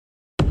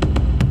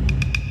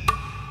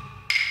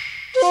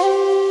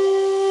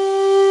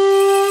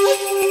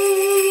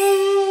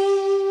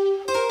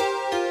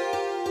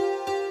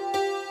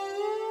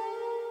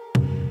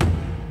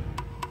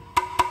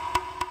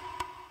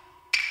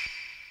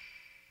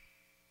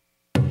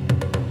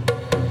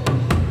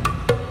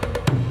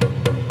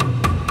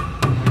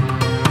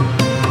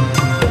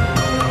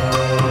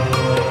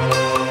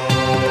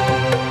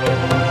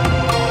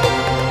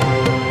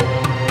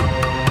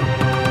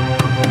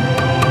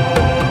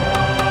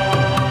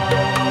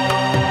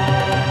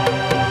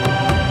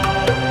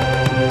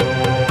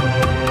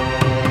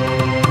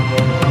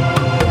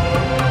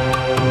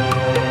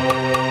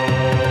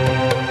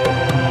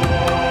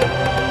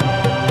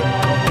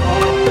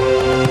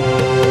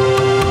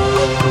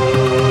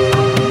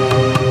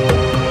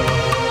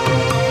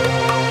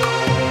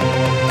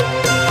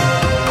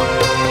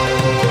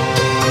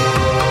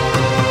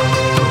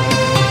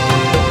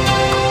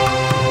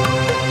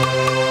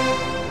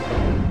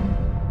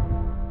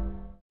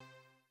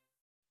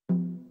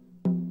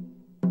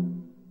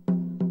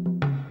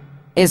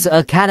is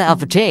a kind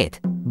of jade,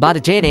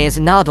 but jade is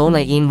not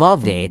only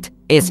involved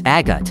it's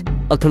agate,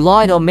 a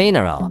colloidal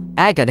mineral.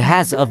 Agate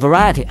has a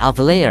variety of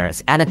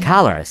layers and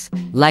colors,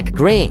 like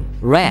green,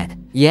 red,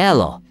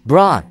 yellow,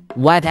 brown,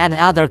 white and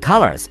other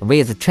colors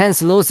with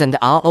translucent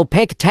or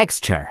opaque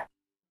texture.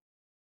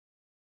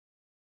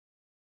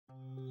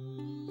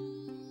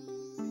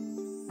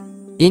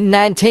 In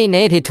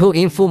 1982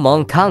 in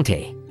Fuxin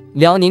County,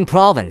 Liaoning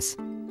Province,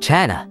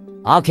 China,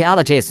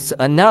 archaeologists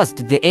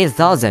unearthed the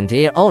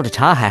 8,000-year-old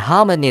Changhai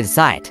hominid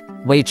site,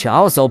 which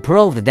also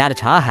proved that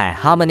Changhai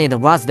hominid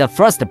was the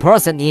first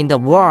person in the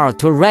world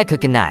to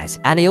recognize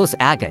and use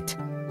agate.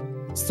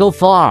 So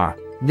far,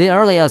 the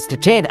earliest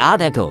jade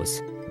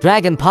articles,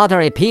 dragon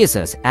pottery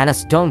pieces and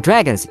stone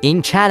dragons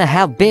in China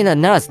have been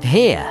unearthed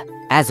here,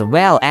 as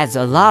well as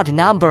a large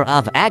number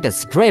of agate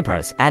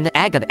scrapers and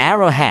agate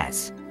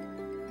arrowheads.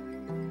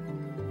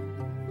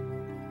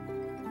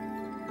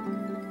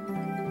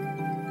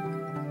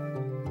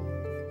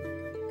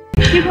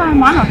 这块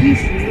玛瑙玉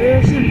石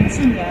是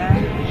04年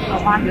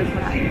挖掘出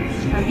来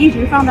的，一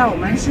直放在我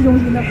们市中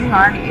心的公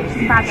园里，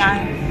供大家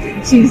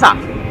欣赏。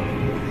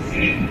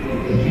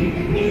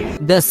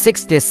The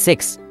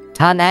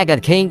 66-ton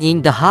agate king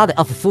in the heart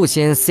of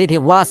Fuxin City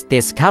was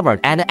discovered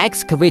and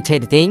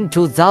excavated in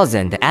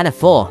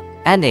 2004,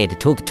 and it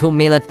took 2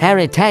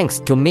 military tanks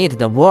to meet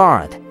the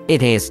world.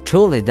 It is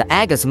truly the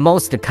agate's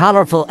most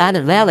colorful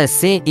and rarely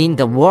seen in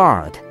the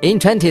world. In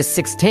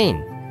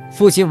 2016,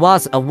 Fuxin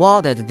was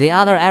awarded the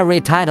honorary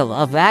title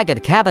of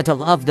Agate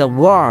Capital of the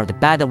World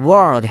by the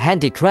World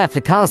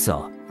Handicraft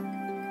Council.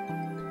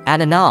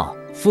 And now,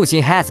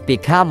 Fuxin has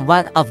become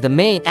one of the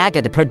main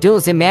agate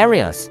producing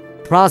areas,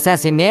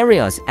 processing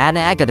areas and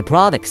agate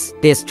products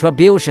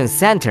distribution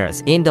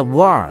centers in the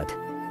world.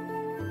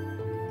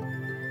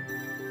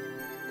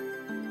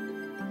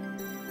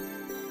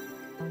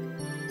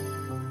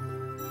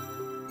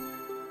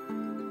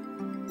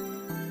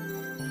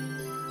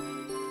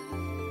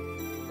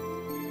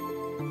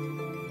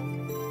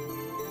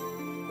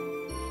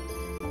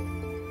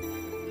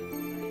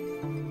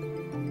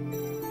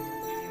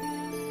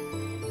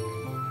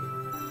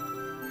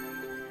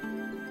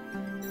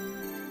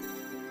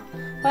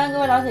 欢迎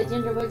各位老铁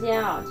进直播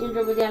间啊！进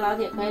直播间老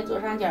铁可以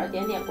左上角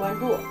点点关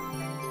注。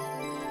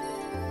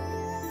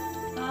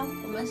好，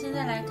我们现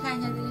在来看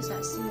一下这个小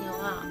犀牛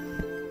啊，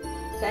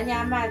咱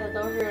家卖的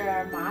都是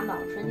玛瑙，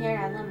纯天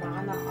然的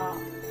玛瑙啊，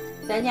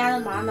咱家的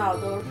玛瑙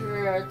都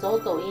是走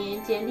抖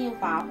音鉴定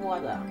发货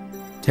的。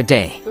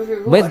 Today,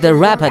 with the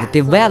rapid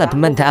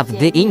development of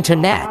the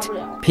internet,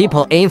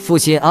 people in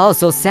Fuxin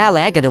also sell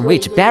agate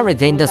which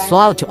buried in the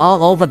soil to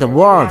all over the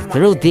world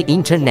through the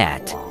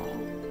internet.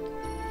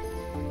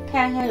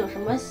 看看有什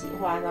么喜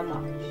欢的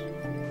吗？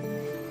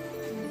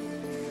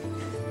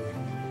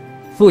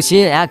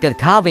 Fuxin agate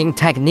carving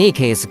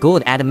technique is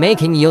good at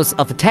making use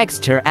of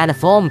texture and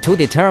form to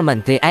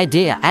determine the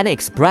idea and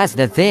express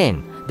the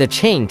theme. The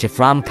change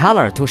from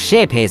color to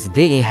shape is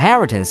the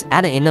inheritance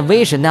and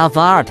innovation of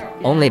art.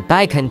 Only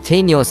by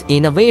continuous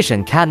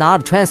innovation can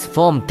art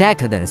transform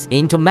decadence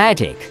into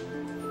magic.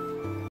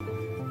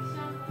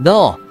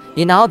 Though,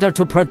 in order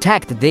to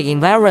protect the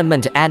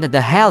environment and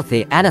the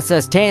healthy and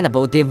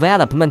sustainable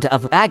development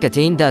of agate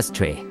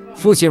industry,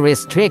 Fuxin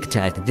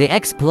restricted the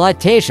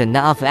exploitation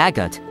of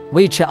agate,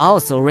 which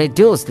also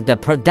reduced the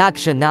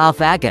production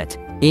of agate.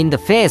 In the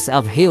face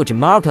of huge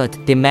market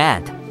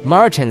demand,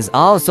 merchants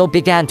also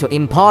began to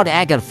import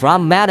agate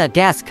from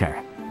Madagascar,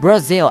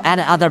 Brazil and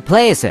other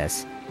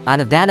places,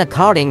 and then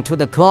according to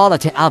the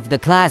quality of the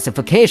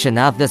classification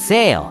of the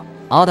sale,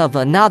 out of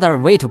another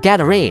way to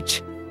get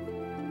rich.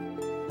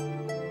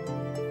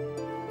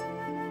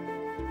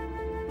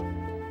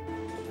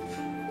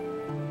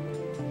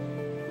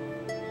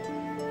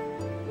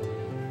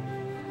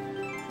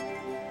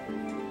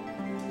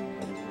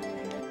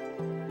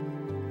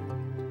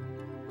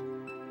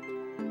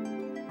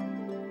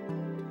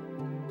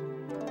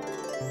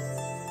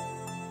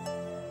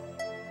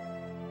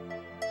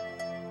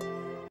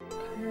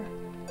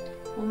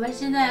 我们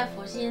现在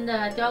阜新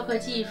的雕刻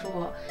技术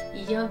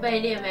已经被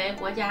列为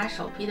国家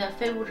首批的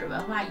非物质文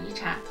化遗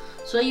产，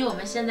所以我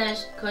们现在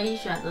可以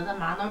选择的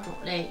玛瑙种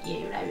类也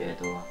越来越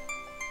多。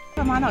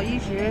这玛瑙玉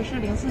石是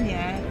04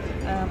年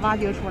挖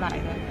掘出来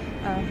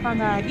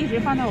的，一直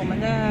放在我们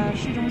的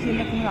市中心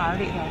的公园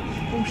里头，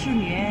供市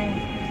民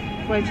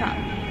观赏。